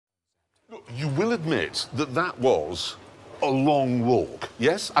You will admit that that was a long walk,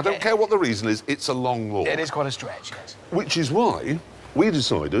 yes? I don't care what the reason is, it's a long walk. It is quite a stretch, yes. Which is why we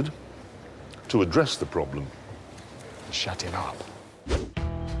decided to address the problem. Shut him up.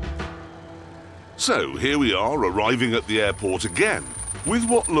 So here we are, arriving at the airport again, with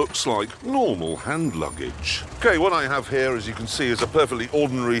what looks like normal hand luggage. OK, what I have here, as you can see, is a perfectly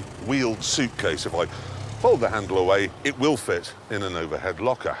ordinary wheeled suitcase. If I fold the handle away, it will fit in an overhead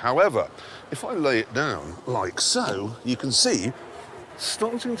locker. However, if I lay it down like so, you can see it's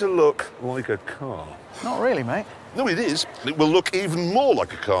starting to look like a car. Not really, mate. No, it is. It will look even more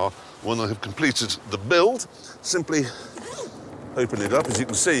like a car when I have completed the build. Simply open it up. As you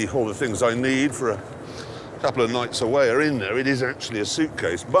can see, all the things I need for a couple of nights away are in there. It is actually a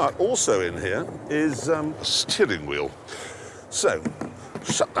suitcase, but also in here is a steering wheel. So,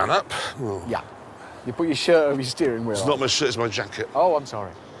 shut that up. Oh. Yeah. You put your shirt over your steering wheel. It's not my shirt, it's my jacket. Oh, I'm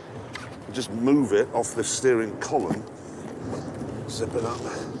sorry. Just move it off the steering column, zip it up.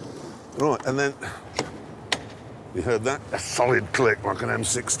 Right, and then you heard that? A solid click like an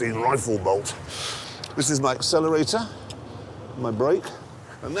M16 rifle bolt. This is my accelerator, my brake,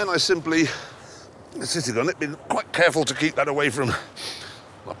 and then I simply, sitting on it, been quite careful to keep that away from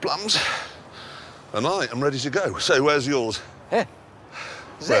my plums, and I am ready to go. So where's yours? Here.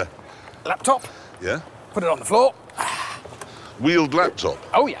 Where? Laptop. Yeah? Put it on the floor. Wheeled laptop?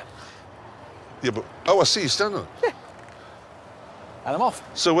 Oh, yeah. Yeah, but, oh, I see you standing on it. Yeah. And I'm off.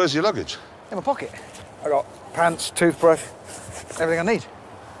 So where's your luggage? In my pocket. I got pants, toothbrush, everything I need.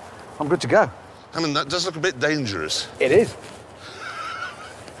 I'm good to go. I mean, that does look a bit dangerous. It is.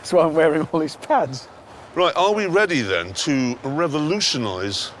 That's why I'm wearing all these pads. Right, are we ready then to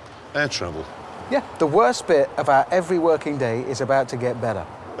revolutionise air travel? Yeah, the worst bit of our every working day is about to get better.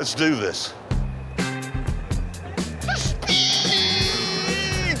 Let's do this.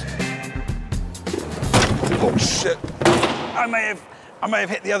 Oh, shit. I may have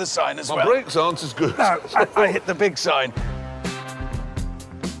hit the other sign as well. My brakes aren't as good. No, I hit the big sign.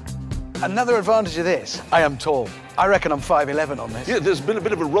 Another advantage of this, I am tall. I reckon I'm 5'11" on this. Yeah, there's been a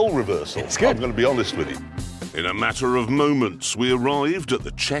bit of a role reversal. It's good. I'm going to be honest with you. In a matter of moments, we arrived at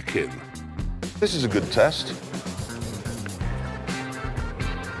the check-in. This is a good test.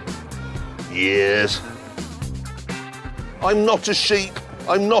 Yes. I'm not a sheep.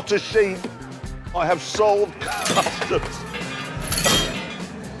 I'm not a sheep. I have solved customs.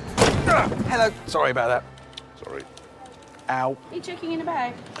 Hello. Sorry about that. Sorry. Ow. Are you checking in a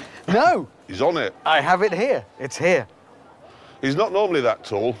bag? No. He's on it. I have it here. It's here. He's not normally that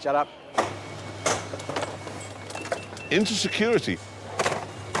tall. Shut up. Into security.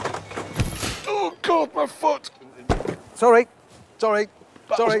 Oh, God, my foot. Sorry. Sorry.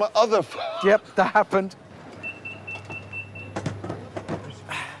 That Sorry. was my other foot. Yep, that happened.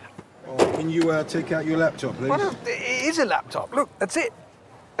 Can you take out your laptop, please? Well, it is a laptop. Look, that's it.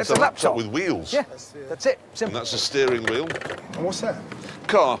 It's a a laptop with wheels. Yeah, that's it. And Simple. that's a steering wheel. And what's that?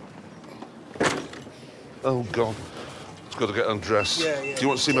 Car. Oh, God. It's got to get undressed. Yeah, yeah. Do you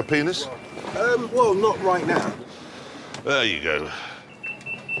want to see my penis? Well, not right now. There you go.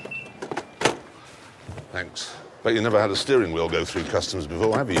 Thanks. Bet you never had a steering wheel go through customs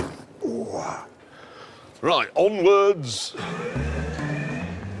before, have you? Ooh. Right, onwards.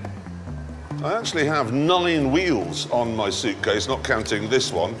 I actually have 9 wheels on my suitcase, not counting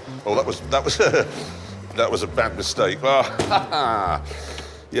this one. Oh, that was a bad mistake. Ah,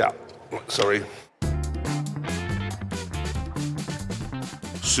 yeah, sorry.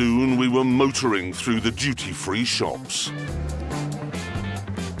 Soon we were motoring through the duty-free shops.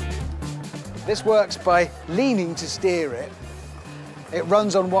 This works by leaning to steer it. It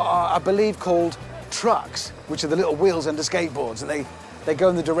runs on what are, I believe, called trucks, which are the little wheels under skateboards, and they go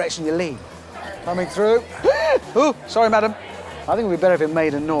in the direction you lean. Coming through. Oh, sorry, madam. I think it would be better if it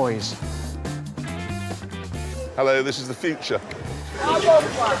made a noise. Hello, this is the future. I want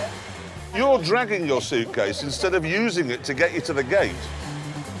one. You're dragging your suitcase instead of using it to get you to the gate.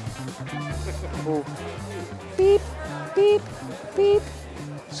 Oh. Beep, beep, beep.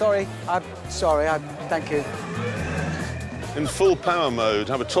 Sorry, thank you. In full power mode,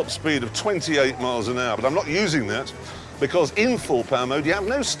 have a top speed of 28 miles an hour, but I'm not using that because in full power mode, you have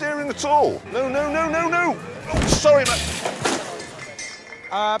no steering at all. No, no, no, no, no. Oh, sorry, mate.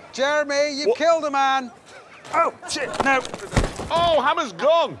 Jeremy, you killed a man. Oh, shit, no. Oh, hammer's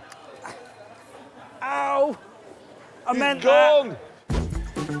gone. Ow. I meant gone.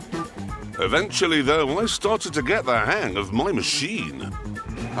 Eventually, though, I started to get the hang of my machine.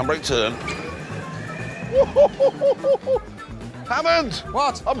 Handbrake turn. Hammond!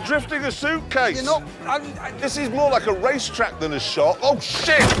 What? I'm drifting a suitcase. You're not... This is more like a racetrack than a shop. Oh,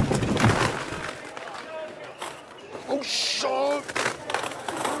 shit!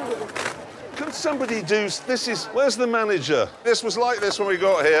 Could somebody do... This is... Where's the manager? This was like this when we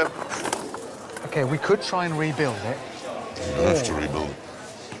got here. OK, we could try and rebuild it. I have to rebuild it.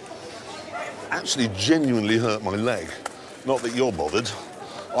 Actually genuinely hurt my leg. Not that you're bothered.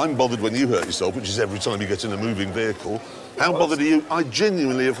 I'm bothered when you hurt yourself, which is every time you get in a moving vehicle. How bothered are you? I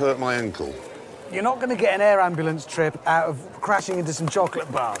genuinely have hurt my ankle. You're not going to get an air ambulance trip out of crashing into some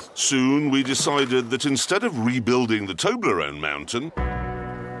chocolate bars. Soon we decided that instead of rebuilding the Toblerone mountain,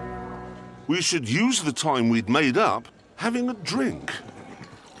 we should use the time we'd made up having a drink.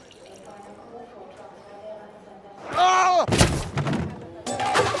 Ah!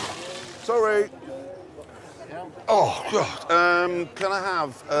 Sorry. Oh, God. Can I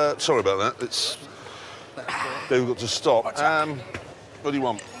have... sorry about that. It's... They've got to stop. What do you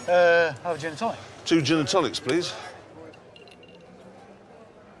want? Have a gin and tonic. 2 gin and tonics, please.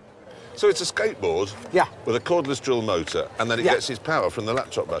 So it's a skateboard with a cordless drill motor, and then it gets its power from the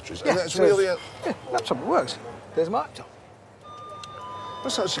laptop batteries. And that's really... Yeah, laptop works. There's my laptop.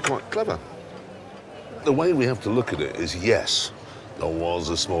 That's actually quite clever. The way we have to look at it is, yes, there was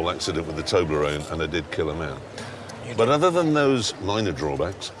a small accident with the Toblerone, and it did kill a man. But other than those minor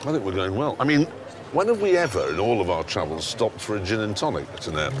drawbacks, I think we're going well. I mean, when have we ever, in all of our travels, stopped for a gin and tonic at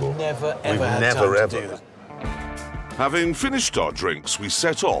an airport? Never, ever We've never, ever. Having finished our drinks, we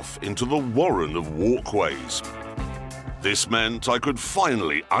set off into the warren of walkways. This meant I could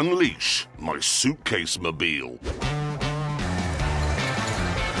finally unleash my suitcase-mobile.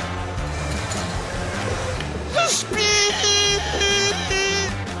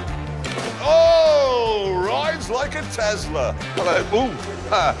 Oh, rides like a Tesla. Hello.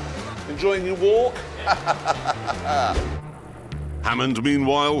 Ooh, enjoying your walk? Hammond,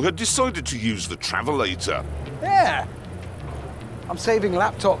 meanwhile, had decided to use the travelator. Yeah. I'm saving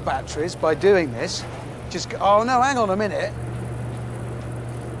laptop batteries by doing this. Oh, no, hang on a minute.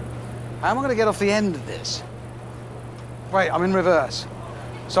 How am I going to get off the end of this? Wait, I'm in reverse.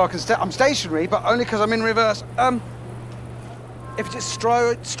 So I can I'm stationary, but only because I'm in reverse. If you just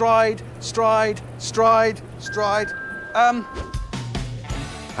stride, stride, stride, stride, stride.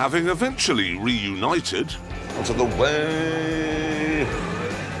 Having eventually reunited, onto the way,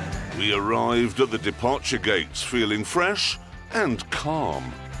 we arrived at the departure gates feeling fresh and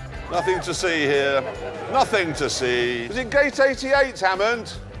calm. Nothing to see here. Nothing to see. Is it gate 88, Hammond?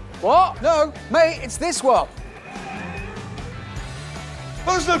 What? No, mate, it's this one.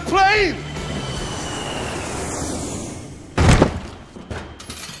 There's the plane!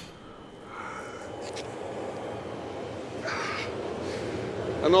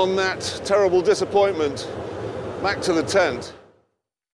 And on that terrible disappointment, back to the tent.